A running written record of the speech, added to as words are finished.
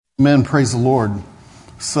Amen. Praise the Lord.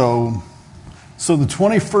 So the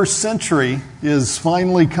 21st century is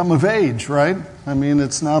finally come of age, right? I mean,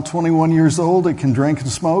 it's now 21 years old. It can drink and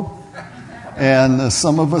smoke. And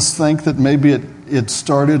some of us think that maybe it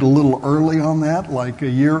started a little early on that, like a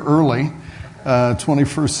year early.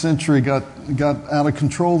 21st century got out of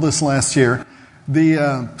control this last year.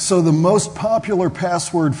 So the most popular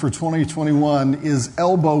password for 2021 is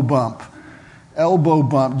elbow bump. Elbow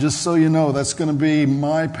bump, just so you know, that's going to be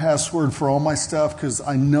my password for all my stuff because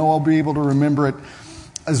I know I'll be able to remember it.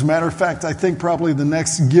 As a matter of fact, I think probably the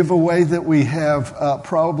next giveaway that we have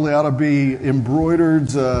probably ought to be embroidered,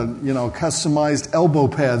 customized elbow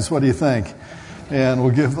pads. What do you think? And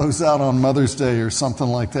we'll give those out on Mother's Day or something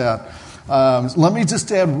like that. Let me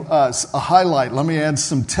just add a highlight. Let me add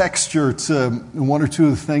some texture to one or two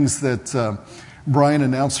of the things that Brian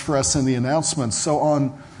announced for us in the announcements. So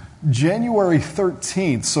on January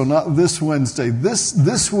 13th, so not this Wednesday,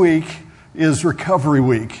 this week is Recovery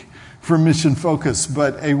Week for Mission Focus,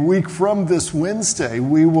 but a week from this Wednesday,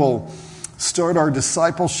 we will start our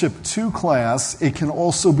Discipleship 2 class. It can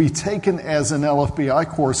also be taken as an LFBI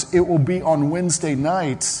course. It will be on Wednesday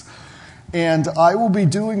nights, and I will be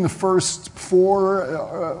doing the first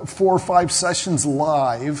four or five sessions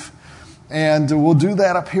live. And we'll do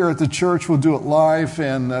that up here at the church. We'll do it live,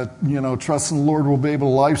 and trust in the Lord, we'll be able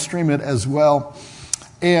to live stream it as well.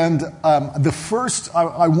 And I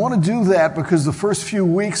want to do that because the first few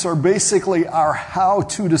weeks are basically our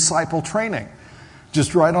how-to disciple training,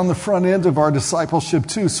 just right on the front end of our Discipleship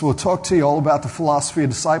 2. So we'll talk to you all about the philosophy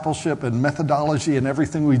of discipleship and methodology and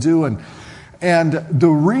everything we do. And the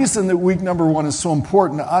reason that week number 1 is so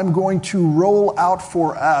important, I'm going to roll out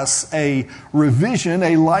for us a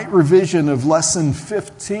light revision of lesson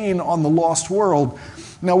 15 on the lost world.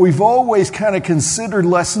 Now, we've always kind of considered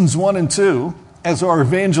lessons 1 and 2 as our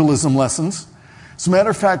evangelism lessons. As a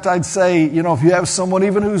matter of fact, I'd say, if you have someone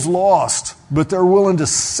even who's lost, but they're willing to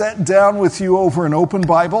sit down with you over an open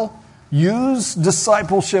Bible, use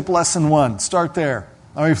discipleship lesson 1. Start there.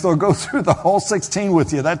 I mean, if they'll go through the whole 16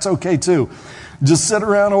 with you, that's okay too. Just sit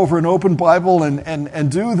around over an open Bible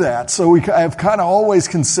and do that. So I've kind of always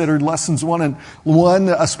considered lessons 1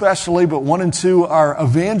 especially, but 1 and 2 are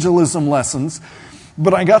evangelism lessons.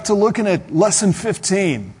 But I got to looking at lesson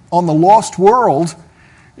 15 on the lost world,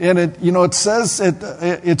 and it says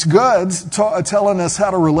it's good, telling us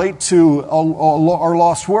how to relate to our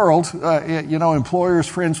lost world, employers,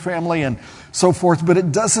 friends, family, and so forth, but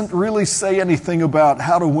it doesn't really say anything about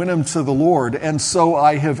how to win them to the Lord. And so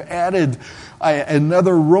I have added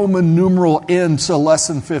another Roman numeral into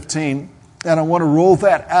lesson 15, and I want to roll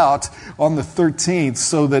that out on the 13th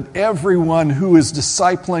so that everyone who is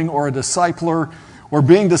discipling or a discipler or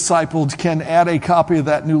being discipled can add a copy of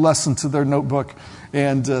that new lesson to their notebook.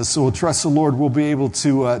 And so we'll trust the Lord we'll be able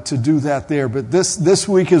to do that there. But this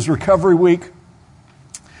week is Recovery Week.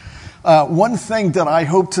 One thing that I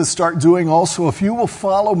hope to start doing also, if you will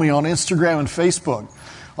follow me on Instagram and Facebook,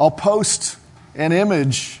 I'll post an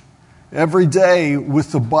image every day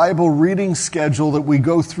with the Bible reading schedule that we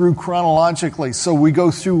go through chronologically. So we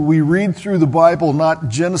read through the Bible, not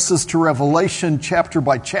Genesis to Revelation, chapter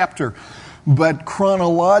by chapter, but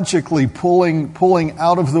chronologically pulling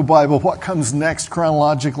out of the Bible what comes next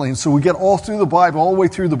chronologically. And so we get all through the Bible, all the way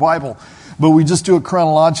through the Bible. But we just do it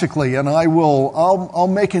chronologically, and I'll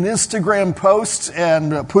make an Instagram post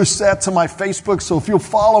and push that to my Facebook. So if you'll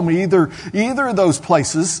follow me either of those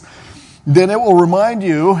places, then it will remind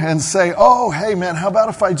you and say, "Oh, hey man, how about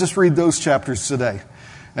if I just read those chapters today?"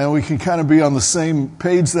 And we can kind of be on the same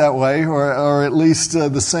page that way, or at least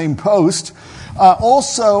the same post.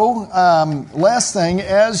 Last thing,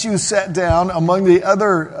 as you sat down, among the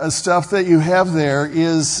other stuff that you have there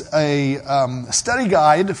is a study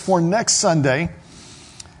guide for next Sunday.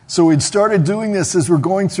 So we'd started doing this as we're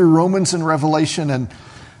going through Romans and Revelation,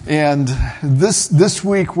 and this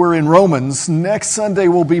week we're in Romans. Next Sunday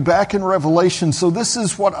we'll be back in Revelation. So this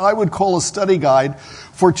is what I would call a study guide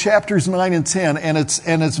for chapters 9 and 10, and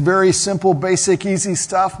it's very simple, basic, easy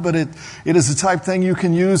stuff, but it is the type thing you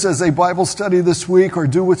can use as a Bible study this week, or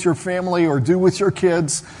do with your family, or do with your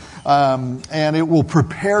kids, and it will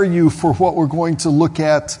prepare you for what we're going to look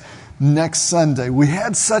at next Sunday. We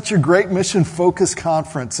had such a great Mission Focus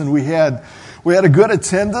conference, and we had a good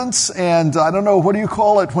attendance, and I don't know, what do you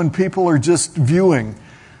call it when people are just viewing?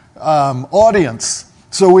 Audience.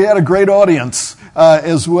 So we had a great audience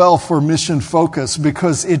as well for Mission Focus,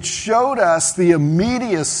 because it showed us the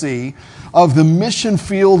immediacy of the mission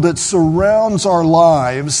field that surrounds our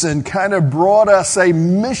lives and kind of brought us a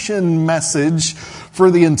mission message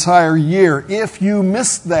for the entire year. If you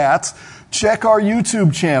missed that, check our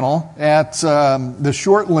YouTube channel at the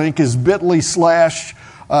short link is bit.ly/HBC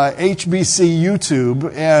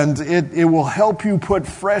YouTube, and it will help you put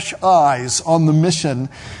fresh eyes on the mission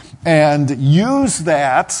and use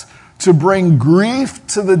that to bring grief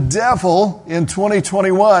to the devil in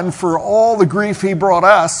 2021 for all the grief he brought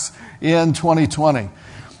us in 2020.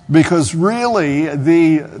 Because really,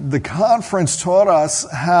 the conference taught us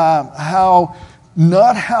how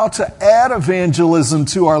not how to add evangelism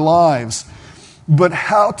to our lives, but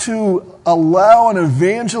how to allow an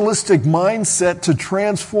evangelistic mindset to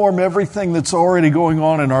transform everything that's already going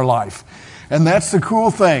on in our life. And that's the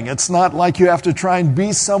cool thing. It's not like you have to try and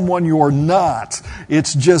be someone you're not.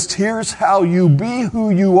 It's just here's how you be who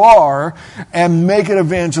you are and make it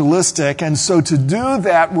evangelistic. And so to do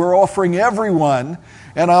that, we're offering everyone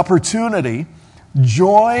an opportunity.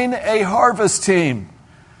 Join a harvest team.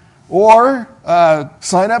 Or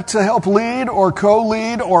sign up to help lead or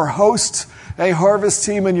co-lead or host a harvest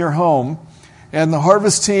team in your home. And the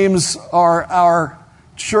harvest teams are our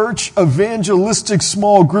church evangelistic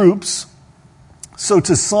small groups. So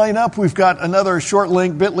to sign up, we've got another short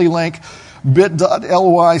link, bit.ly link,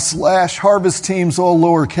 bit.ly/harvest teams, all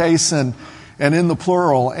lowercase and in the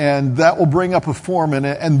plural, and that will bring up a form in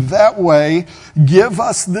it. And that way, give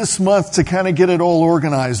us this month to kind of get it all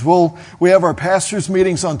organized. We have our pastors'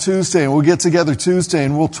 meetings on Tuesday, and we'll get together Tuesday,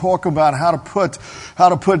 and we'll talk about how to put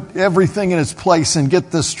everything in its place and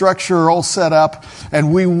get the structure all set up.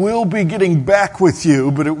 And we will be getting back with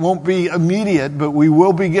you, but it won't be immediate, but we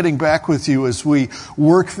will be getting back with you as we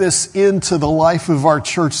work this into the life of our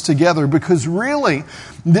church together. Because really,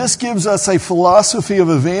 this gives us a philosophy of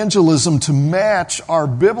evangelism to match our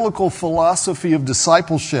biblical philosophy of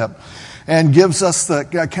discipleship, and gives us the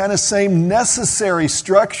kind of same necessary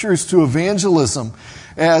structures to evangelism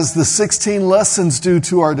as the 16 lessons do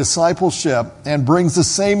to our discipleship, and brings the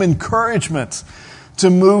same encouragement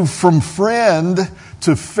to move from friend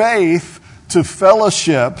to faith to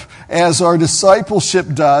fellowship as our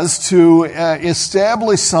discipleship does to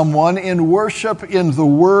establish someone in worship, in the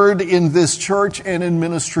Word, in this church, and in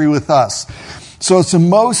ministry with us. So it's the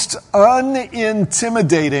most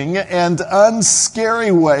unintimidating and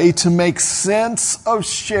unscary way to make sense of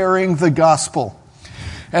sharing the gospel.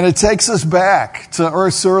 And it takes us back to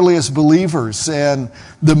Earth's earliest believers and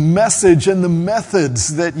the message and the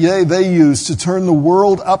methods that they used to turn the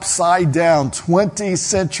world upside down 20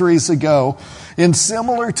 centuries ago in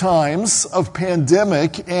similar times of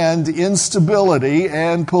pandemic and instability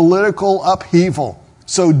and political upheaval.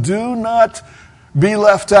 So do not be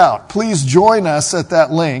left out. Please join us at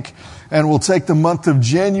that link, and we'll take the month of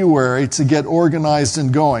January to get organized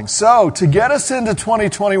and going. So to get us into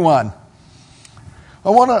 2021, I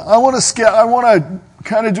want to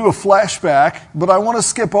kind of do a flashback, but I want to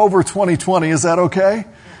skip over 2020. Is that okay?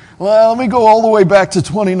 Well, let me go all the way back to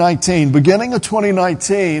 2019. Beginning of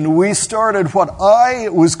 2019, we started what I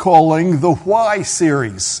was calling the Why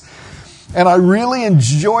series. And I really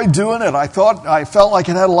enjoyed doing it. I felt like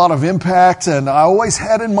it had a lot of impact, and I always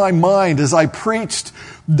had in my mind as I preached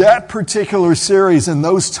that particular series and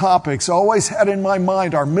those topics, I always had in my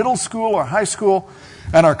mind our middle school, our high school,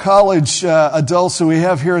 and our college adults that we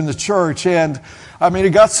have here in the church. And I mean,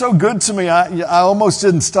 it got so good to me, I almost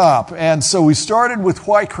didn't stop. And so we started with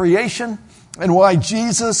why creation, and why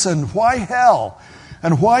Jesus, and why hell,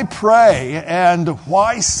 and why pray, and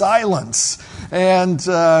why silence. And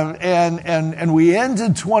we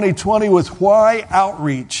ended 2020 with why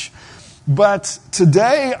outreach. But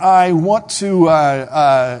today I want to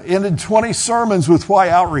ended 20 sermons with why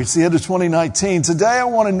outreach, the end of 2019. Today I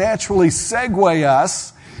want to naturally segue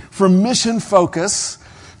us from mission focus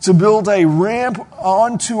to build a ramp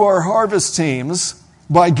onto our harvest teams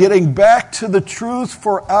by getting back to the truth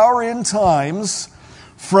for our end times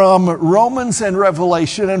from Romans and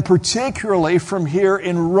Revelation, and particularly from here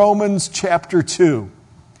in Romans chapter 2.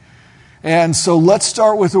 And so let's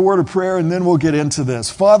start with a word of prayer, and then we'll get into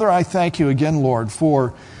this. Father, I thank you again, Lord,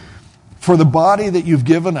 for the body that you've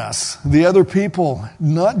given us, the other people,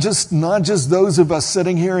 not just those of us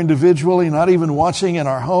sitting here individually, not even watching in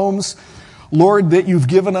our homes. Lord, that you've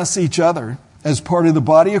given us each other as part of the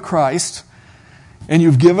body of Christ, and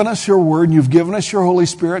you've given us your word, and you've given us your Holy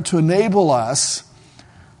Spirit to enable us.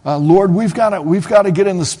 Lord, we've got to get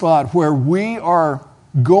in the spot where we are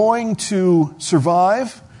going to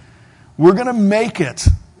survive. We're going to make it,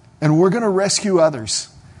 and we're going to rescue others.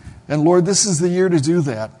 And Lord, this is the year to do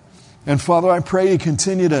that. And Father, I pray you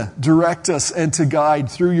continue to direct us and to guide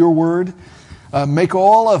through your word. Make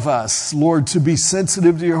all of us, Lord, to be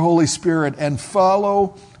sensitive to your Holy Spirit and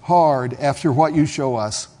follow hard after what you show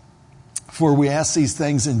us. For we ask these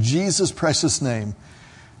things in Jesus' precious name.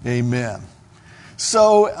 Amen.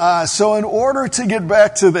 So in order to get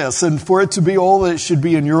back to this and for it to be all that it should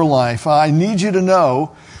be in your life, I need you to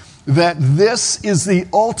know that this is the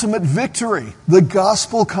ultimate victory. The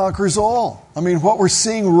gospel conquers all. I mean, what we're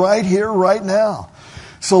seeing right here, right now.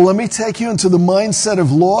 So let me take you into the mindset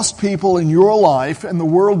of lost people in your life and the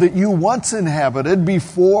world that you once inhabited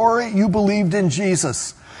before you believed in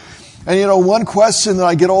Jesus. And one question that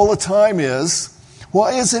I get all the time is,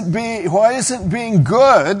 why isn't being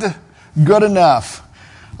good enough?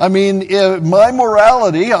 I mean, my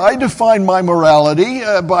morality, I define my morality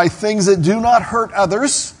by things that do not hurt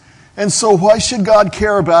others. And so why should God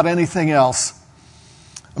care about anything else?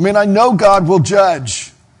 I mean, I know God will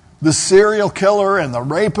judge the serial killer and the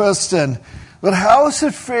rapist, but how is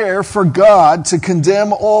it fair for God to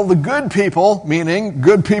condemn all the good people, meaning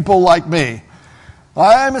good people like me?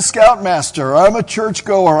 I'm a scoutmaster, I'm a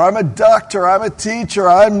churchgoer, I'm a doctor, I'm a teacher,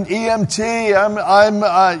 I'm EMT,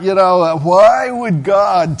 why would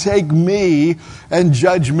God take me and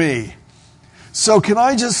judge me? So can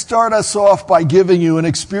I just start us off by giving you an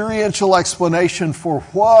experiential explanation for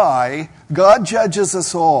why God judges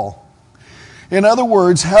us all? In other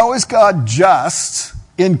words, how is God just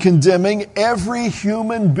in condemning every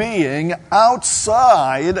human being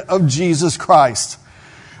outside of Jesus Christ?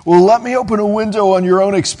 Well, let me open a window on your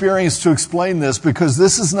own experience to explain this, because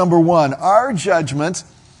this is number one. Our judgment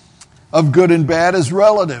of good and bad is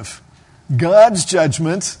relative. God's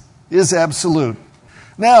judgment is absolute.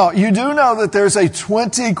 Now, you do know that there's a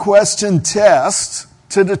 20-question test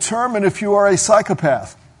to determine if you are a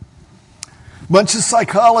psychopath. A bunch of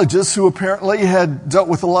psychologists who apparently had dealt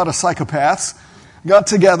with a lot of psychopaths got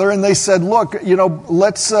together and they said, look,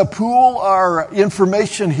 let's pool our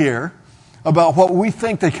information here about what we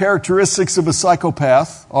think the characteristics of a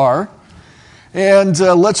psychopath are. And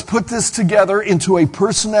let's put this together into a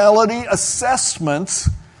personality assessment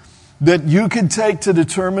that you can take to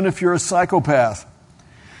determine if you're a psychopath.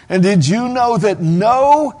 And did you know that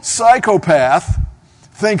no psychopath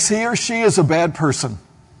thinks he or she is a bad person?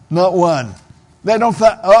 Not one. They don't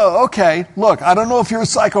think, okay, look, I don't know if you're a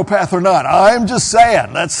psychopath or not. I'm just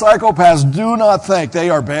saying that psychopaths do not think they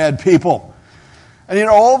are bad people. And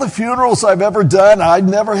all the funerals I've ever done, I'd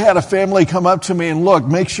never had a family come up to me and look,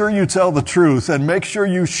 make sure you tell the truth and make sure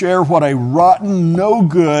you share what a rotten, no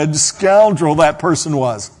good scoundrel that person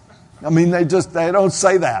was. I mean, they don't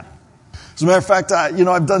say that. As a matter of fact,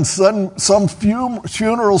 I've done some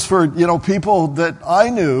funerals for, people that I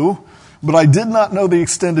knew, but I did not know the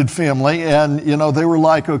extended family. And, they were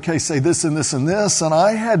like, okay, say this and this and this. And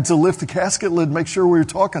I had to lift the casket lid, make sure we were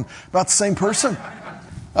talking about the same person.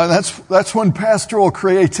 That's when pastoral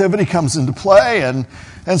creativity comes into play. And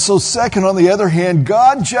so second, on the other hand,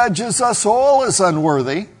 God judges us all as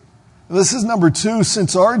unworthy. This is number two,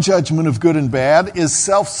 since our judgment of good and bad is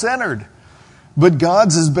self-centered, but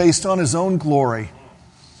God's is based on His own glory.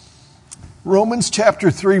 Romans chapter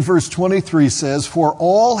 3, verse 23 says, "For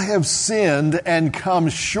all have sinned and come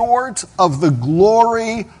short of the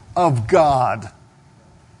glory of God."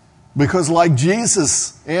 Because like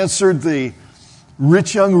Jesus answered the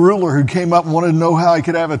rich young ruler who came up and wanted to know how he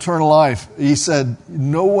could have eternal life, he said,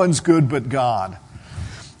 no one's good but God.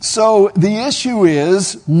 So the issue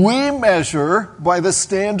is, we measure by the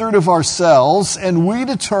standard of ourselves, and we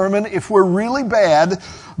determine if we're really bad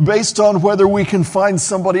based on whether we can find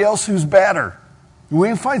somebody else who's badder. If we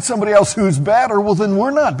can find somebody else who's badder, well then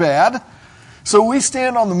we're not bad. So we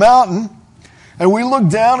stand on the mountain and we look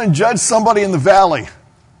down and judge somebody in the valley.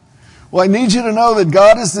 Well, I need you to know that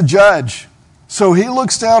God is the judge. So He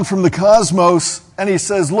looks down from the cosmos and He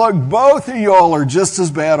says, look, both of y'all are just as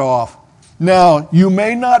bad off. Now, you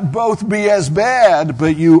may not both be as bad,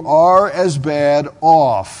 but you are as bad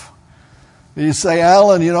off. You say,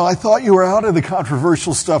 Alan, I thought you were out of the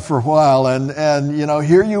controversial stuff for a while, and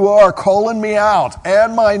here you are calling me out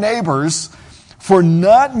and my neighbors for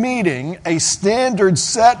not meeting a standard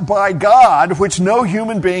set by God, which no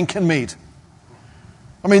human being can meet.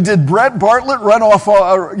 I mean, did Brett Bartlett rub off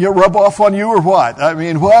on you or what? I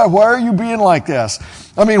mean, why are you being like this?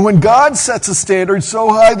 I mean, when God sets a standard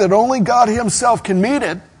so high that only God Himself can meet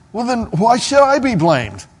it, well then why should I be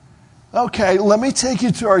blamed? Okay, let me take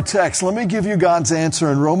you to our text. Let me give you God's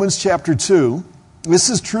answer in Romans chapter 2. This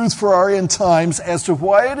is truth for our end times as to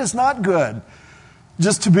why it is not good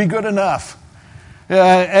just to be good enough.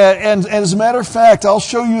 And as a matter of fact, I'll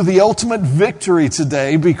show you the ultimate victory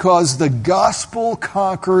today because the gospel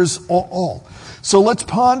conquers all. So let's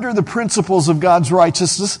ponder the principles of God's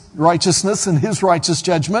righteousness and His righteous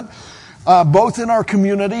judgment. both in our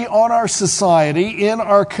community, on our society, in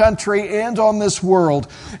our country, and on this world.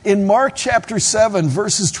 In Mark chapter 7,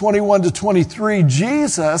 verses 21 to 23,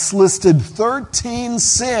 Jesus listed 13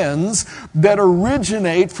 sins that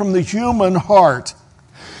originate from the human heart.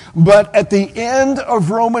 But at the end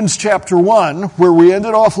of Romans chapter 1, where we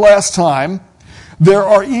ended off last time, there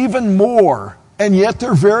are even more, and yet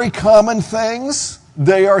they're very common things.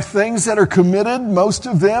 They are things that are committed, most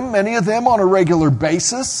of them, many of them, on a regular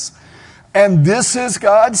basis. And this is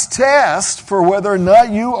God's test for whether or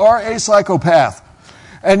not you are a psychopath.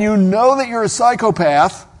 And you know that you're a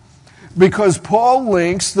psychopath because Paul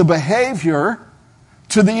links the behavior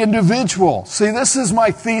to the individual. See, this is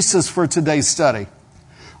my thesis for today's study.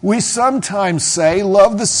 We sometimes say,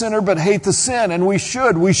 love the sinner but hate the sin. And we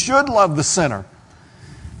should. We should love the sinner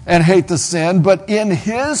and hate the sin. But in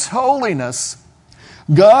His holiness,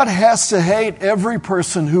 God has to hate every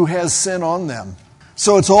person who has sin on them.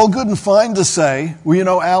 So it's all good and fine to say, well, you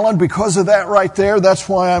know, Alan, because of that right there, that's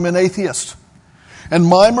why I'm an atheist. And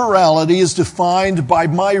my morality is defined by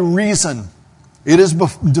my reason. It is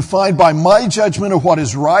defined by my judgment of what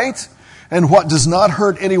is right and what does not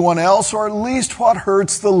hurt anyone else, or at least what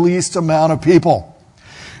hurts the least amount of people.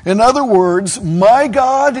 In other words, my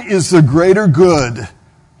God is the greater good,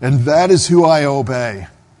 and that is who I obey.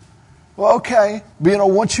 Well, okay, but you know,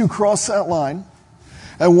 once you cross that line,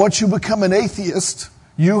 and once you become an atheist,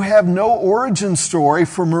 you have no origin story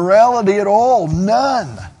for morality at all.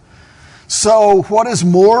 None. So what is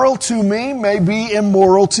moral to me may be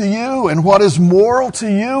immoral to you. And what is moral to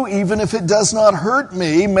you, even if it does not hurt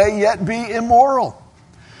me, may yet be immoral.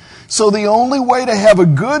 So the only way to have a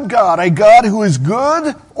good God, a God who is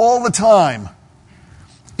good all the time,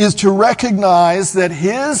 is to recognize that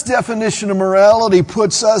His definition of morality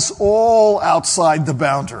puts us all outside the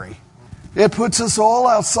boundary. It puts us all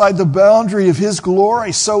outside the boundary of His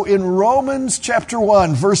glory. So in Romans chapter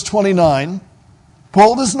 1, verse 29,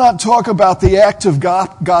 Paul does not talk about the act of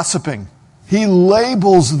gossiping. He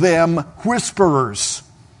labels them whisperers.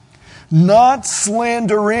 Not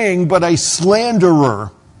slandering, but a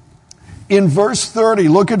slanderer. In verse 30,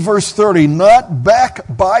 look at verse 30, not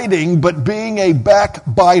backbiting, but being a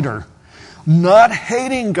backbiter. Not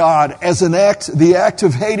hating God as an act, the act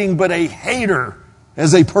of hating, but a hater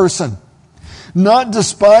as a person. Not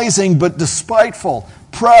despising, but despiteful,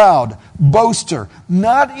 proud, boaster,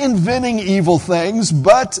 not inventing evil things,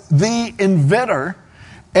 but the inventor.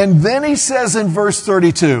 And then he says in verse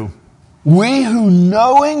 32, we who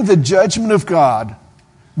knowing the judgment of God,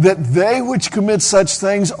 that they which commit such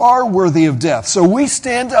things are worthy of death. So we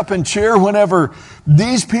stand up and cheer whenever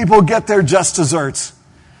these people get their just desserts.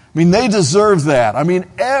 I mean, they deserve that. I mean,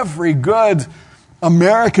 every good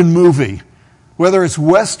American movie, whether it's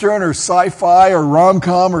Western or sci-fi or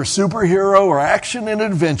rom-com or superhero or action and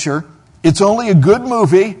adventure, it's only a good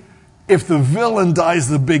movie if the villain dies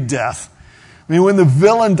the big death. I mean, when the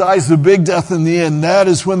villain dies the big death in the end, that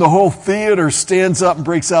is when the whole theater stands up and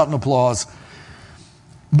breaks out in applause.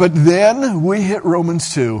 But then we hit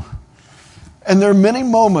Romans 2. And there are many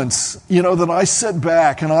moments, that I sit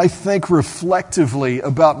back and I think reflectively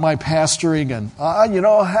about my pastoring. And, I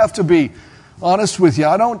have to be honest with you.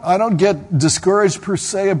 I don't get discouraged per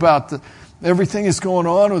se about everything that's going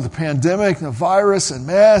on with the pandemic, the virus and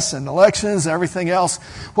mess and elections and everything else.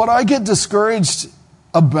 What I get discouraged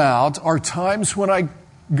about are times when I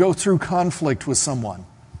go through conflict with someone.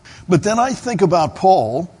 But then I think about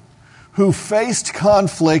Paul, who faced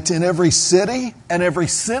conflict in every city and every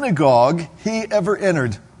synagogue he ever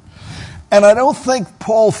entered. And I don't think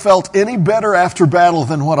Paul felt any better after battle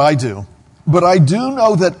than what I do. But I do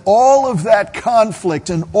know that all of that conflict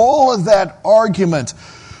and all of that argument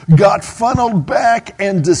got funneled back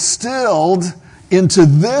and distilled into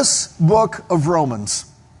this book of Romans.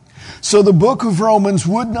 So the book of Romans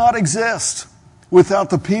would not exist without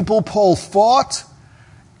the people Paul fought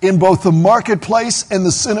in both the marketplace and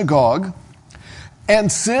the synagogue.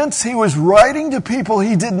 And since he was writing to people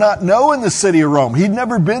he did not know in the city of Rome, he'd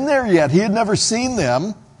never been there yet, he had never seen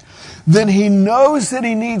them, then he knows that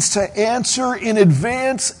he needs to answer in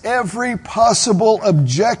advance every possible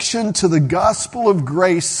objection to the gospel of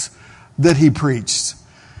grace that he preached.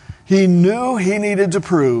 He knew he needed to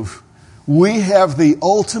prove we have the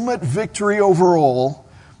ultimate victory over all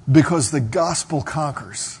because the gospel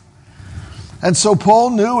conquers. And so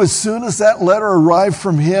Paul knew as soon as that letter arrived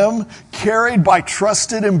from him, carried by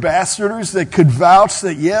trusted ambassadors that could vouch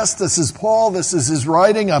that, yes, this is Paul, this is his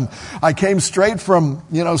writing. I came straight from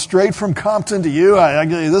Compton to you.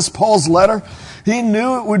 This is Paul's letter. He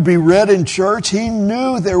knew it would be read in church. He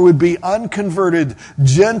knew there would be unconverted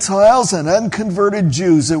Gentiles and unconverted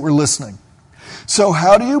Jews that were listening. So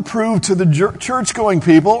how do you prove to the church-going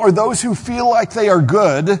people, or those who feel like they are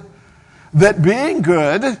good, that being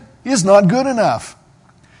good is not good enough?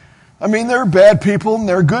 I mean, there are bad people and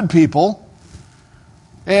there are good people.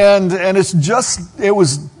 And it's just,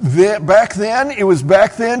 back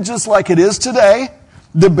then just like it is today.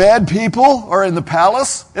 The bad people are in the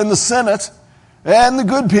palace, in the Senate, and the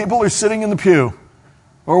good people are sitting in the pew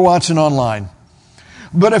or watching online.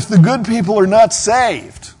 But if the good people are not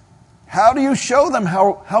saved, how do you show them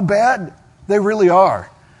how bad they really are?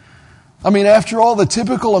 I mean, after all, the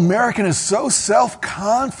typical American is so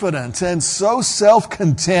self-confident and so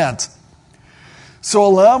self-content. So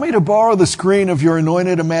allow me to borrow the screen of your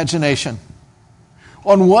anointed imagination.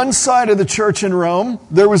 On one side of the church in Rome,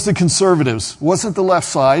 there was the conservatives. It wasn't the left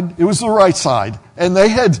side, it was the right side. And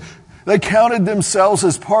they counted themselves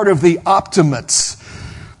as part of the optimates.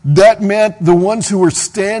 That meant the ones who were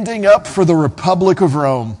standing up for the Republic of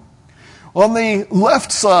Rome. On the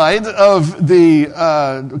left side of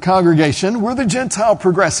the congregation were the Gentile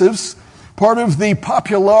progressives, part of the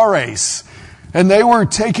populares. And they were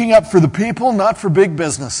taking up for the people, not for big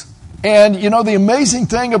business. And, the amazing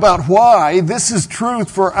thing about why this is truth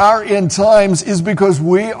for our end times is because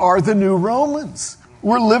we are the new Romans.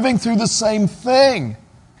 We're living through the same thing.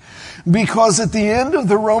 Because at the end of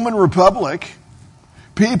the Roman Republic,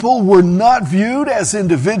 people were not viewed as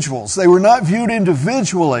individuals. They were not viewed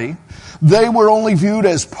individually. They were only viewed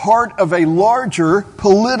as part of a larger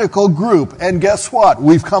political group. And guess what?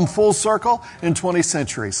 We've come full circle in 20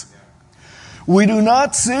 centuries. We do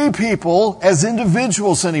not see people as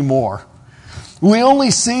individuals anymore. We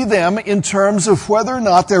only see them in terms of whether or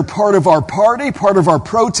not they're part of our party, part of our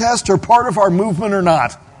protest, or part of our movement or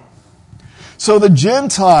not. So the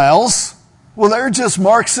Gentiles, well, they're just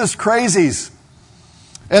Marxist crazies.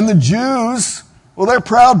 And the Jews, well, they're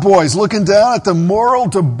proud boys looking down at the moral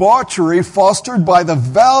debauchery fostered by the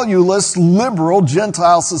valueless, liberal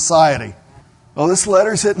Gentile society. Well, this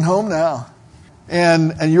letter's hitting home now.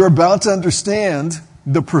 And you're about to understand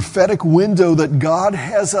the prophetic window that God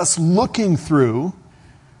has us looking through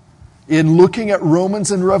in looking at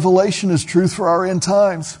Romans and Revelation as truth for our end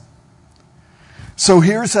times. So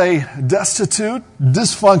here's a destitute,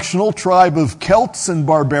 dysfunctional tribe of Celts and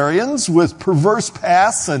barbarians with perverse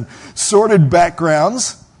pasts and sordid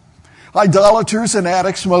backgrounds, idolaters and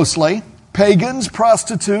addicts mostly, pagans,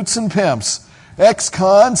 prostitutes, and pimps.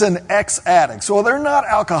 Ex-cons and ex-addicts. Well, they're not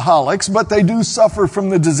alcoholics, but they do suffer from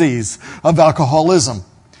the disease of alcoholism.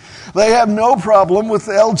 They have no problem with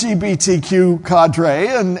the LGBTQ cadre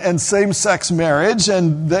and same-sex marriage,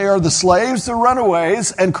 and they are the slaves, the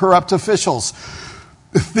runaways, and corrupt officials.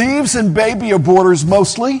 Thieves and baby aborters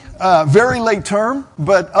mostly, very late term,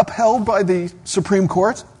 but upheld by the Supreme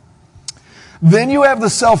Court. Then you have the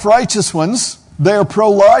self-righteous ones. They are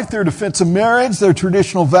pro-life, their defense of marriage, their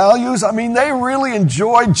traditional values. I mean, they really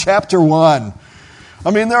enjoyed chapter 1. I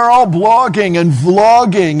mean, they're all blogging and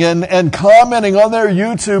vlogging and commenting on their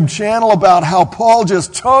YouTube channel about how Paul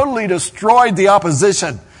just totally destroyed the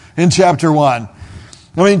opposition in chapter 1.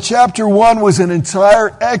 I mean, chapter 1 was an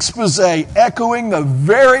entire expose echoing the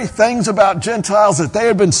very things about Gentiles that they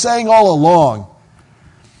had been saying all along.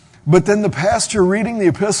 But then the pastor reading the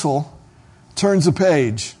epistle turns a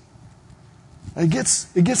page. It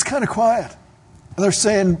gets kind of quiet. And they're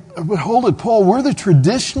saying, but hold it, Paul, we're the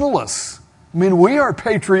traditionalists. I mean, we are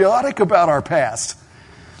patriotic about our past.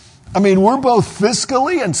 I mean, we're both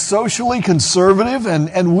fiscally and socially conservative,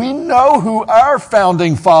 and we know who our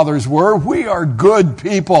founding fathers were. We are good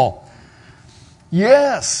people.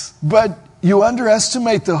 Yes, but you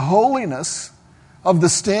underestimate the holiness of the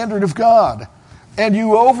standard of God. And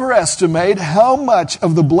you overestimate how much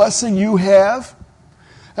of the blessing you have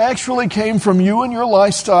actually came from you and your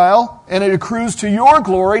lifestyle, and it accrues to your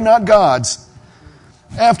glory, not God's.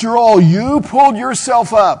 After all, you pulled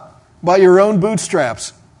yourself up by your own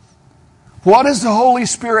bootstraps. What is the Holy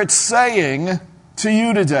Spirit saying to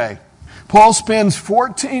you today? Paul spends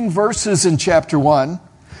 14 verses in chapter 1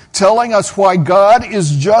 telling us why God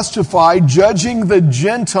is justified judging the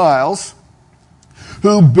Gentiles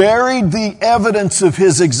who buried the evidence of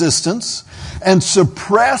his existence and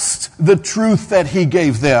suppressed the truth that he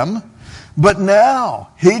gave them. But now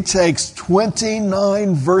he takes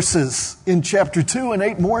 29 verses in chapter 2 and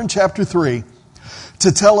 8 more in chapter 3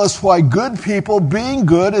 to tell us why good people being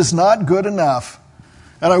good is not good enough.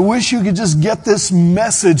 And I wish you could just get this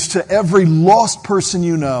message to every lost person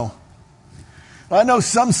you know. I know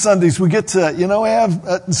some Sundays we get to,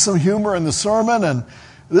 have some humor in the sermon, and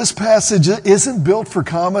this passage isn't built for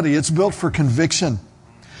comedy, it's built for conviction.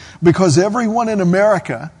 Because everyone in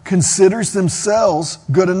America considers themselves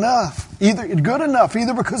good enough.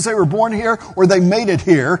 Either because they were born here or they made it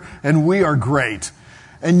here, and we are great.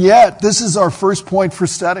 And yet, this is our first point for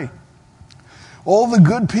study. All the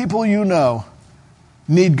good people you know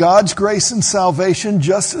need God's grace and salvation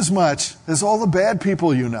just as much as all the bad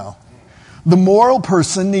people you know. The moral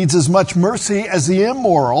person needs as much mercy as the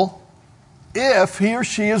immoral if he or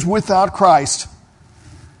she is without Christ.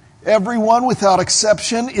 Everyone without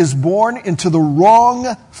exception is born into the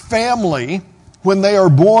wrong family when they are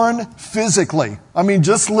born physically. I mean,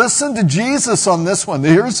 just listen to Jesus on this one.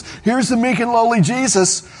 Here's the meek and lowly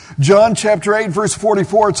Jesus. John chapter 8, verse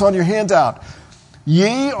 44. It's on your handout.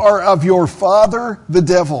 Ye are of your father the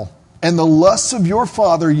devil, and the lusts of your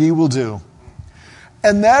father ye will do.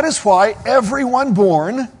 And that is why everyone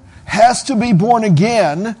born has to be born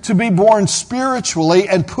again, to be born spiritually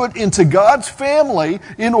and put into God's family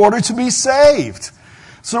in order to be saved.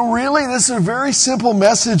 So really, this is a very simple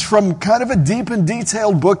message from kind of a deep and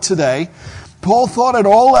detailed book today. Paul thought it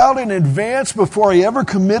all out in advance before he ever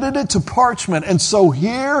committed it to parchment. And so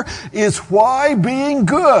here is why being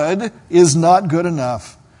good is not good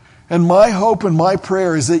enough. And my hope and my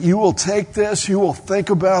prayer is that you will take this, you will think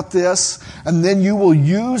about this, and then you will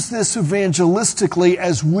use this evangelistically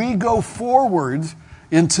as we go forward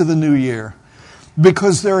into the new year.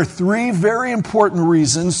 Because there are three very important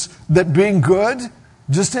reasons that being good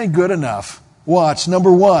just ain't good enough. Watch.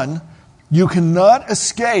 Number one, you cannot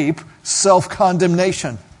escape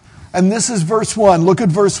self-condemnation. And this is verse 1. Look at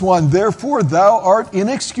verse 1. Therefore thou art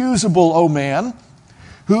inexcusable, O man,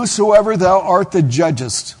 whosoever thou art that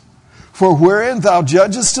judgest. For wherein thou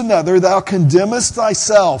judgest another, thou condemnest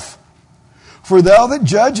thyself. For thou that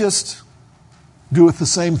judgest doeth the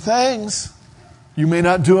same things. You may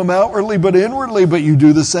not do them outwardly, but inwardly, but you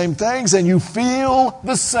do the same things, and you feel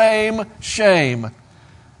the same shame.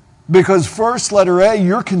 Because first, letter A,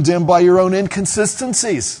 you're condemned by your own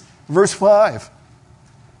inconsistencies. Verse 5.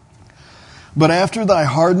 But after thy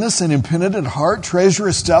hardness and impenitent heart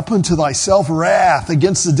treasurest up unto thyself wrath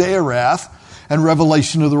against the day of wrath, and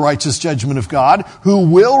revelation of the righteous judgment of God, who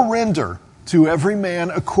will render to every man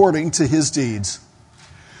according to his deeds.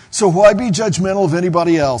 So why be judgmental of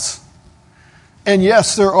anybody else? And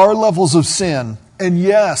yes, there are levels of sin. And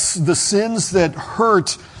yes, the sins that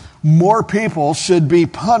hurt more people should be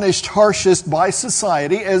punished harshest by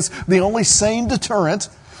society as the only sane deterrent.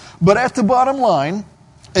 But at the bottom line,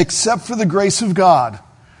 except for the grace of God,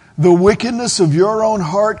 the wickedness of your own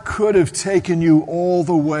heart could have taken you all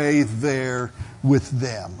the way there with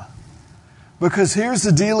them. Because here's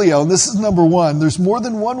the dealio, and this is number one. There's more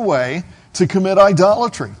than one way to commit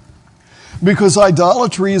idolatry. Because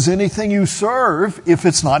idolatry is anything you serve if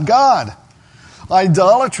it's not God.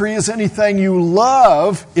 Idolatry is anything you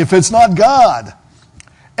love if it's not God.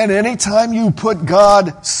 And anytime you put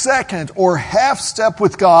God second or half step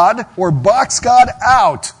with God or box God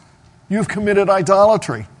out, you've committed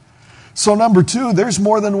idolatry. So number two, there's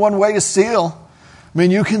more than one way to steal. I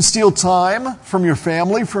mean, you can steal time from your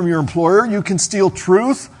family, from your employer. You can steal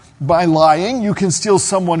truth by lying. You can steal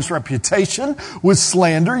someone's reputation with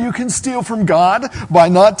slander. You can steal from God by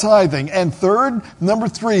not tithing. And third, number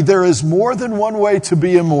three, there is more than one way to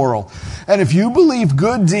be immoral. And if you believe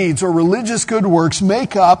good deeds or religious good works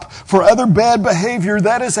make up for other bad behavior,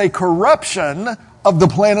 that is a corruption of the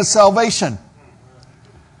plan of salvation.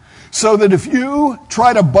 So that if you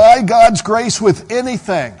try to buy God's grace with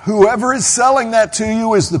anything, whoever is selling that to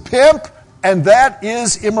you is the pimp, and that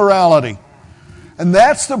is immorality. And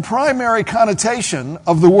that's the primary connotation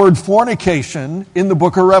of the word fornication in the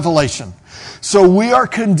book of Revelation. So we are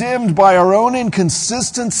condemned by our own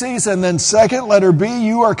inconsistencies, and then second, letter B,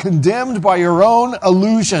 you are condemned by your own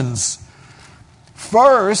illusions.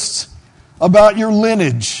 First, about your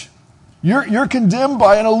lineage. You're condemned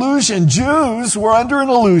by an illusion. Jews were under an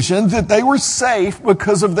illusion that they were safe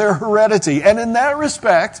because of their heredity. And in that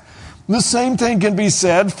respect, the same thing can be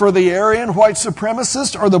said for the Aryan white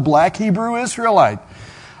supremacist or the black Hebrew Israelite.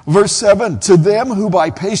 Verse 7, to them who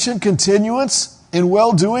by patient continuance in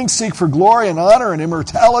well-doing seek for glory and honor and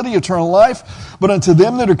immortality, eternal life, but unto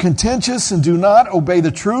them that are contentious and do not obey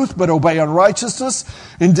the truth, but obey unrighteousness,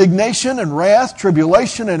 indignation and wrath,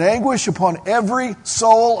 tribulation and anguish upon every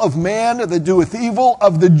soul of man that doeth evil,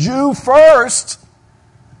 of the Jew first,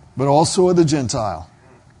 but also of the Gentile.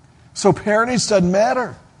 So parentage doesn't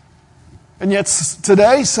matter. And yet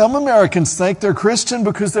today, some Americans think they're Christian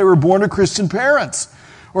because they were born to Christian parents,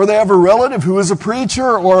 or they have a relative who is a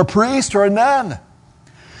preacher or a priest or a nun.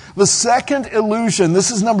 The second illusion, this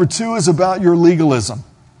is number two, is about your legalism.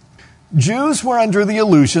 Jews were under the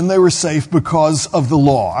illusion they were safe because of the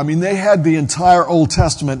law. I mean, they had the entire Old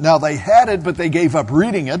Testament. Now, they had it, but they gave up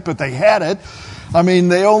reading it, but they had it. I mean,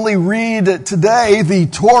 they only read today the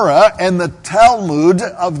Torah and the Talmud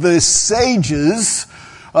of the sages,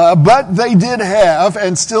 but they did have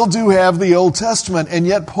and still do have the Old Testament. And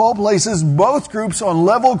yet Paul places both groups on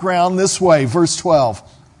level ground this way. Verse 12.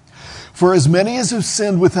 For as many as have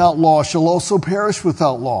sinned without law shall also perish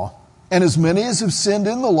without law. And as many as have sinned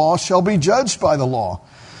in the law shall be judged by the law.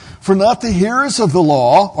 For not the hearers of the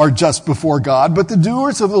law are just before God, but the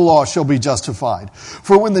doers of the law shall be justified.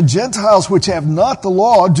 For when the Gentiles which have not the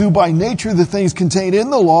law do by nature the things contained in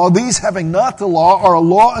the law, these having not the law are a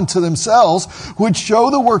law unto themselves, which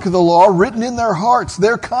show the work of the law written in their hearts,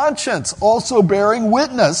 their conscience also bearing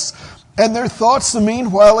witness, and their thoughts the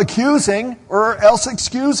meanwhile accusing or else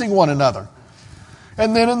excusing one another.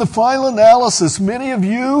 And then in the final analysis, many of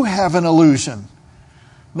you have an illusion.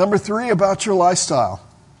 Number 3, about your lifestyle.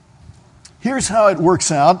 Here's how it works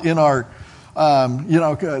out in our,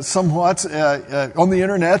 somewhat on the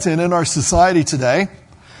internet and in our society today.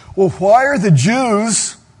 Well, why are the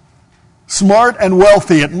Jews smart and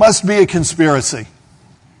wealthy? It must be a conspiracy.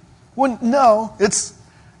 Well, no, it's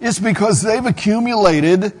because they've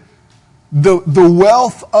accumulated the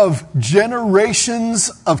wealth of generations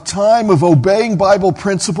of time of obeying Bible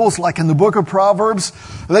principles, like in the book of Proverbs.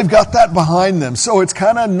 They've got that behind them. So it's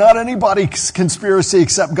kind of not anybody's conspiracy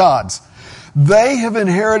except God's. They have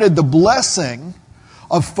inherited the blessing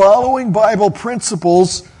of following Bible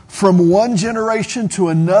principles from one generation to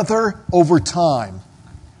another over time.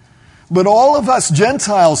 But all of us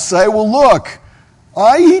Gentiles say, well, look,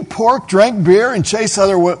 I eat pork, drink beer, and chase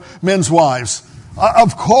other men's wives.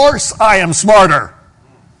 Of course I am smarter,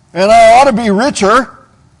 and I ought to be richer.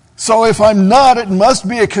 So if I'm not, it must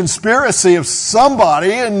be a conspiracy of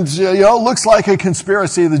somebody, and looks like a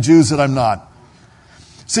conspiracy of the Jews that I'm not.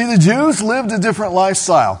 See, the Jews lived a different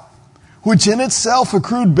lifestyle, which in itself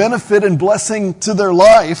accrued benefit and blessing to their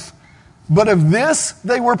life, but of this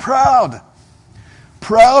they were proud.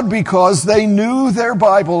 Proud because they knew their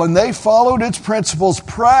Bible and they followed its principles.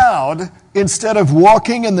 Proud instead of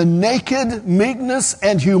walking in the naked meekness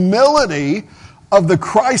and humility of the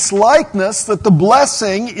Christ-likeness that the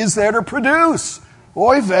blessing is there to produce.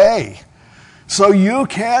 Oy vey. So you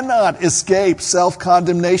cannot escape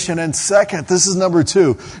self-condemnation. And second, this is number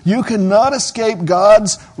 2, you cannot escape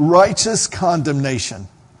God's righteous condemnation.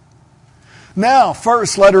 Now,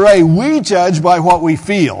 first, letter A, we judge by what we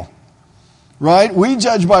feel. Right? We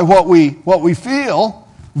judge by what we feel.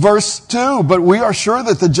 Verse 2, but we are sure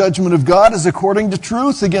that the judgment of God is according to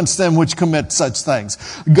truth against them which commit such things.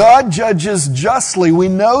 God judges justly. We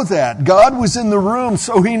know that. God was in the room,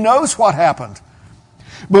 so He knows what happened.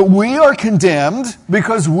 But we are condemned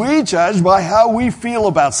because we judge by how we feel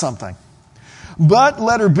about something. But,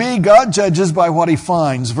 letter B, God judges by what He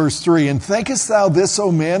finds. Verse 3, and thinkest thou this, O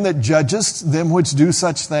man, that judgest them which do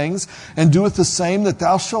such things, and doeth the same, that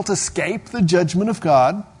thou shalt escape the judgment of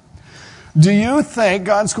God? Do you think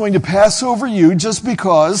God's going to pass over you just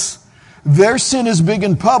because their sin is big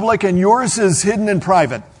in public and yours is hidden in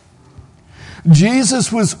private? Jesus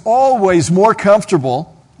was always more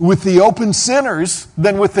comfortable with the open sinners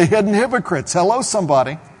than with the hidden hypocrites. Hello,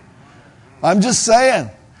 somebody. I'm just saying.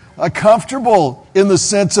 Comfortable in the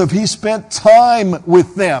sense of He spent time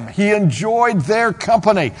with them. He enjoyed their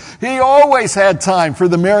company. He always had time for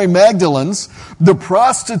the Mary Magdalens, the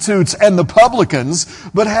prostitutes, and the publicans,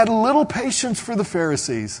 but had little patience for the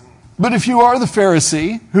Pharisees. But if you are the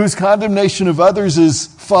Pharisee, whose condemnation of others is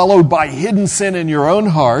followed by hidden sin in your own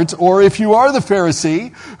heart, or if you are the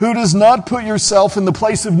Pharisee, who does not put yourself in the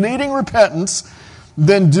place of needing repentance,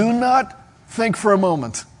 then do not think for a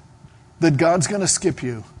moment that God's going to skip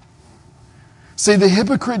you. See, the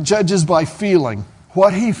hypocrite judges by feeling,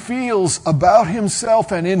 what he feels about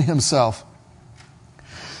himself and in himself.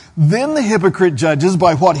 Then the hypocrite judges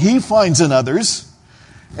by what he finds in others,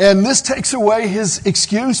 and this takes away his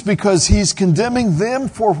excuse because he's condemning them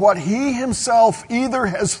for what he himself either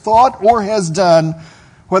has thought or has done,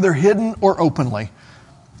 whether hidden or openly.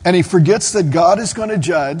 And he forgets that God is going to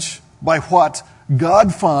judge by what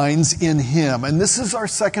God finds in him. And this is our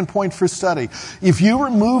second point for study. If you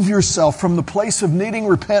remove yourself from the place of needing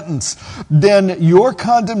repentance, then your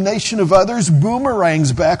condemnation of others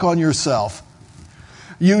boomerangs back on yourself.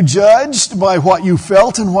 You judged by what you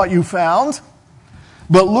felt and what you found,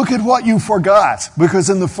 but look at what you forgot. Because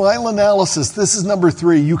in the final analysis, this is number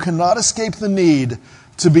 3, you cannot escape the need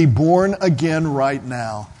to be born again right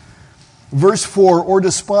now. Verse 4, or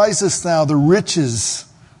despisest thou the riches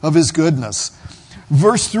of His goodness?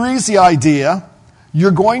 Verse 3 is the idea.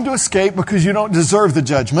 You're going to escape because you don't deserve the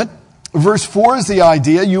judgment. Verse 4 is the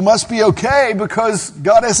idea, you must be okay because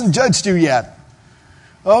God hasn't judged you yet.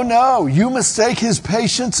 Oh no, you mistake His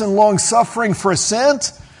patience and long-suffering for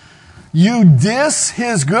assent. You diss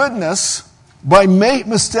His goodness by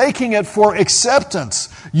mistaking it for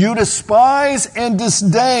acceptance. You despise and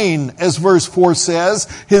disdain, as verse 4 says,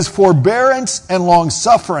 His forbearance and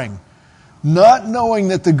long-suffering. Not knowing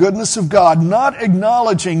that the goodness of God, not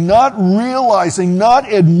acknowledging, not realizing,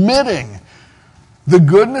 not admitting the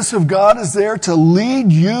goodness of God is there to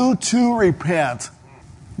lead you to repent.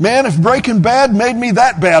 Man, if Breaking Bad made me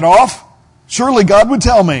that bad off, surely God would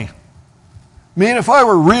tell me. I mean, if I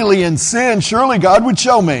were really in sin, surely God would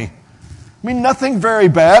show me. I mean, nothing very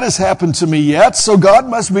bad has happened to me yet, so God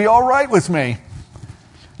must be all right with me.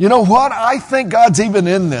 You know what? I think God's even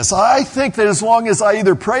in this. I think that as long as I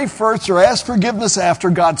either pray first or ask forgiveness after,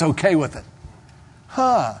 God's okay with it.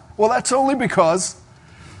 Well, that's only because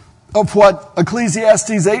of what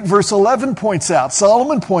Ecclesiastes 8 verse 11 points out.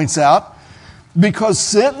 Solomon points out, because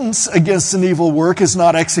sentence against an evil work is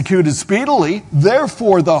not executed speedily,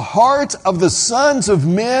 therefore the heart of the sons of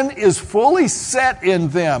men is fully set in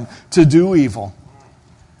them to do evil.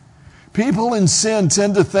 People in sin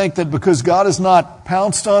tend to think that because God has not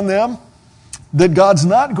pounced on them, that God's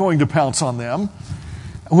not going to pounce on them,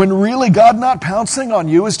 when really God not pouncing on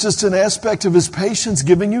you is just an aspect of His patience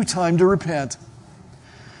giving you time to repent.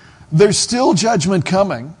 There's still judgment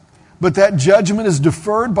coming, but that judgment is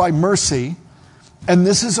deferred by mercy. And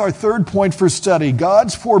this is our third point for study.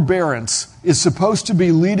 God's forbearance is supposed to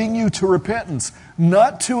be leading you to repentance,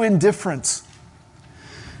 not to indifference.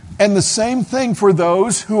 And the same thing for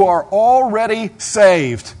those who are already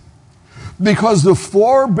saved. Because the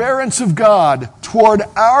forbearance of God toward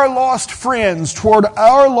our lost friends, toward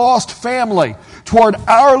our lost family, toward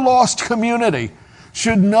our lost community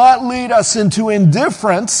should not lead us into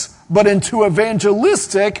indifference, but into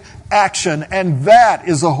evangelistic action. And that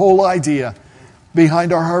is the whole idea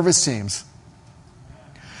behind our harvest teams.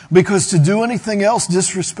 Because to do anything else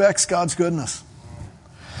disrespects God's goodness.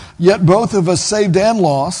 Yet both of us, saved and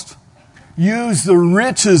lost, use the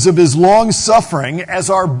riches of His long suffering as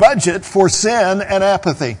our budget for sin and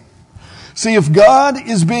apathy. See, if God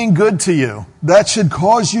is being good to you, that should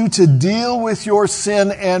cause you to deal with your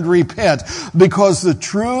sin and repent. Because the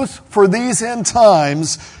truth for these end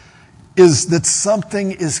times is that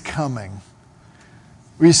something is coming.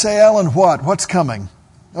 You say, Alan, what? What's coming?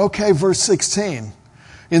 Okay, verse 16.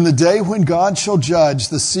 In the day when God shall judge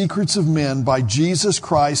the secrets of men by Jesus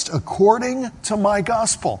Christ according to my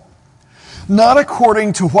gospel. Not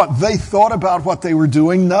according to what they thought about what they were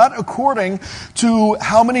doing, not according to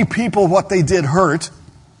how many people what they did hurt,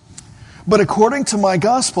 but according to my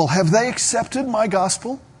gospel. Have they accepted my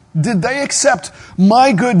gospel? Did they accept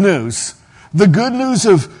my good news? The good news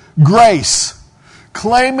of grace,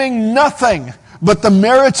 claiming nothing but the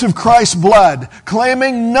merits of Christ's blood,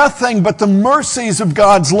 claiming nothing but the mercies of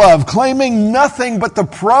God's love, claiming nothing but the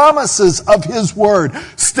promises of His Word.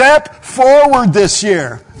 Step forward this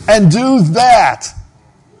year and do that.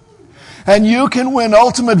 And you can win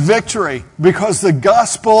ultimate victory because the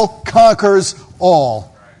gospel conquers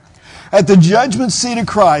all. At the judgment seat of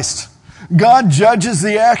Christ, God judges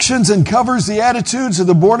the actions and covers the attitudes of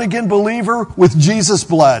the born-again believer with Jesus'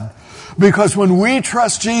 blood. Because when we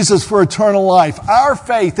trust Jesus for eternal life, our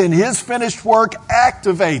faith in His finished work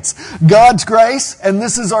activates God's grace. And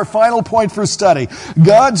this is our final point for study.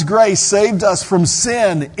 God's grace saved us from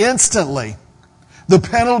sin instantly, the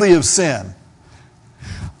penalty of sin.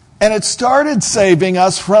 And it started saving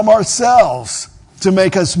us from ourselves to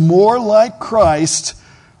make us more like Christ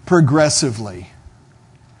progressively.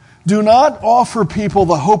 Do not offer people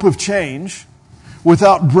the hope of change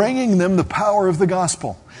without bringing them the power of the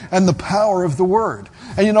gospel and the power of the Word.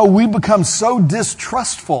 And you know, we become so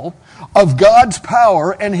distrustful of God's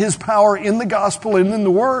power and His power in the gospel and in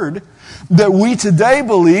the Word that we today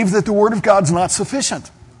believe that the Word of God's not sufficient.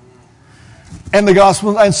 And the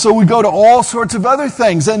gospel, and so we go to all sorts of other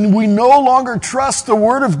things, and we no longer trust the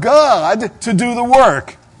Word of God to do the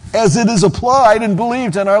work as it is applied and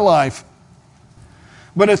believed in our life.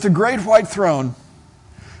 But at the great white throne,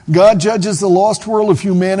 God judges the lost world of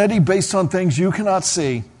humanity based on things you cannot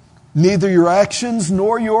see. Neither your actions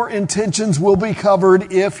nor your intentions will be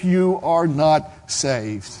covered if you are not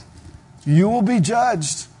saved. You will be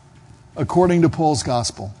judged according to Paul's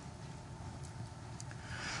gospel.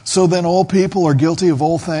 So then all people are guilty of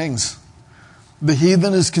all things. The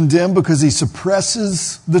heathen is condemned because he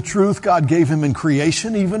suppresses the truth God gave him in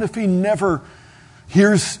creation, even if he never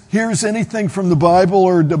hears anything from the Bible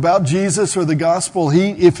or about Jesus or the gospel.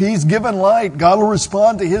 If he's given light, God will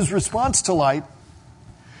respond to His response to light.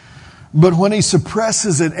 But when he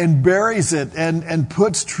suppresses it and buries it and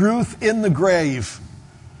puts truth in the grave,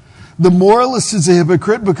 the moralist is a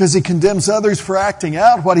hypocrite because he condemns others for acting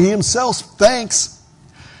out what he himself thinks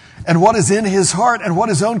and what is in his heart and what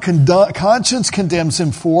his own conscience condemns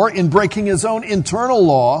him for in breaking his own internal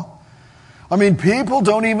law. I mean, people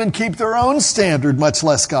don't even keep their own standard, much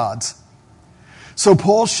less God's. So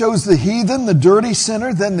Paul shows the heathen, the dirty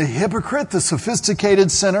sinner, then the hypocrite, the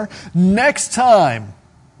sophisticated sinner, next time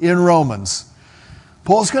in Romans.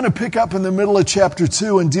 Paul's going to pick up in the middle of chapter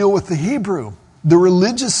 2 and deal with the Hebrew, the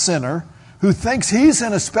religious sinner who thinks he's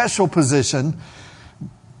in a special position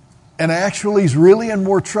and actually is really in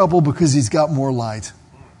more trouble because he's got more light.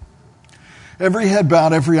 Every head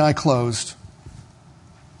bowed, every eye closed.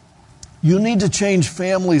 You need to change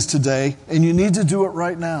families today, and you need to do it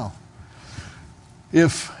right now.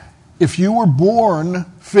 If you were born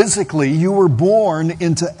physically, you were born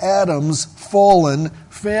into Adam's fallen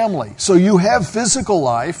family. So you have physical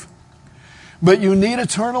life, but you need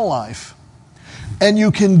eternal life. And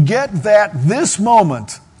you can get that this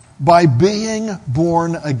moment by being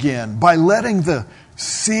born again, by letting the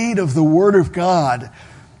seed of the Word of God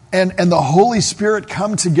and the Holy Spirit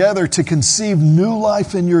come together to conceive new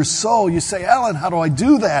life in your soul. You say, Alan, how do I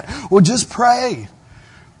do that? Well, just pray.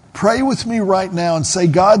 Pray with me right now and say,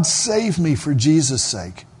 God, save me for Jesus'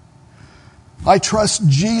 sake. I trust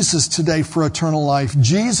Jesus today for eternal life.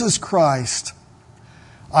 Jesus Christ,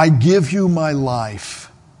 I give you my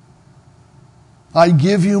life. I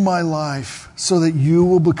give you my life so that you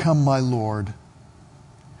will become my Lord.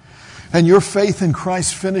 And your faith in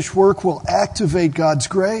Christ's finished work will activate God's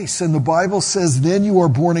grace. And the Bible says, then you are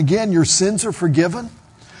born again. Your sins are forgiven.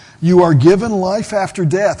 You are given life after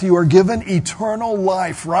death. You are given eternal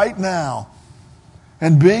life right now.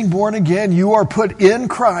 And being born again, you are put in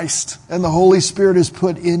Christ, and the Holy Spirit is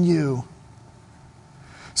put in you.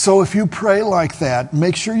 So if you pray like that,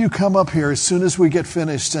 make sure you come up here as soon as we get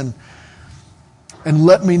finished and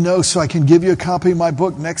let me know so I can give you a copy of my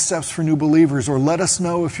book, Next Steps for New Believers, or let us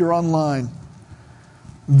know if you're online.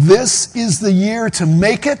 This is the year to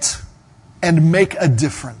make it and make a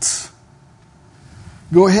difference.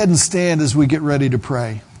 Go ahead and stand as we get ready to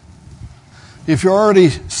pray. If you're already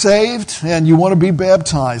saved and you want to be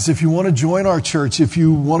baptized, if you want to join our church, if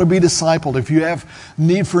you want to be discipled, if you have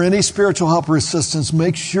need for any spiritual help or assistance,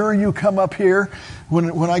 make sure you come up here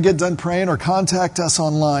when I get done praying, or contact us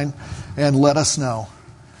online and let us know.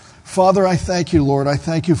 Father, I thank you, Lord. I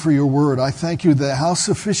thank you for your word. I thank you that how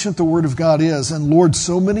sufficient the word of God is. And Lord,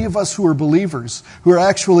 so many of us who are believers, who are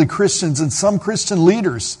actually Christians, and some Christian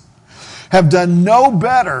leaders have done no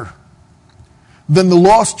better than the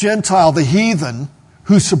lost Gentile, the heathen,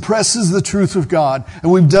 who suppresses the truth of God.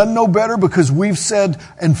 And we've done no better because we've said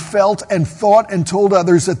and felt and thought and told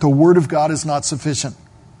others that the Word of God is not sufficient.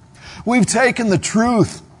 We've taken the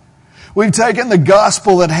truth. We've taken the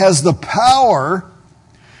gospel that has the power,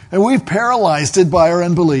 and we've paralyzed it by our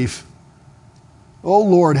unbelief. Oh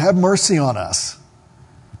Lord, have mercy on us.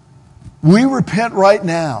 We repent right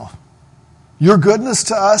now. Your goodness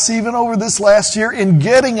to us, even over this last year, in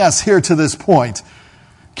getting us here to this point,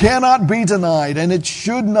 cannot be denied, and it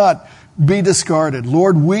should not be discarded.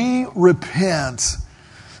 Lord, we repent.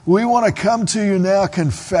 We want to come to you now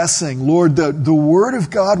confessing, Lord, the Word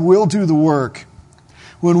of God will do the work.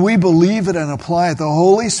 When we believe it and apply it, the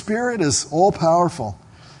Holy Spirit is all-powerful.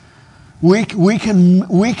 We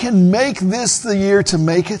can make this the year to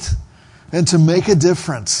make it and to make a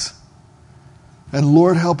difference. And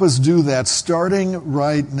Lord, help us do that starting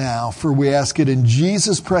right now, for we ask it in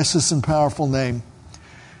Jesus' precious and powerful name.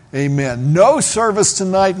 Amen. No service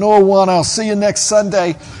tonight, no Awana. I'll see you next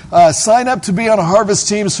Sunday. Sign up to be on a harvest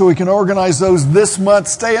team so we can organize those this month.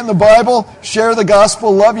 Stay in the Bible, share the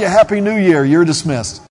gospel. Love you. Happy New Year. You're dismissed.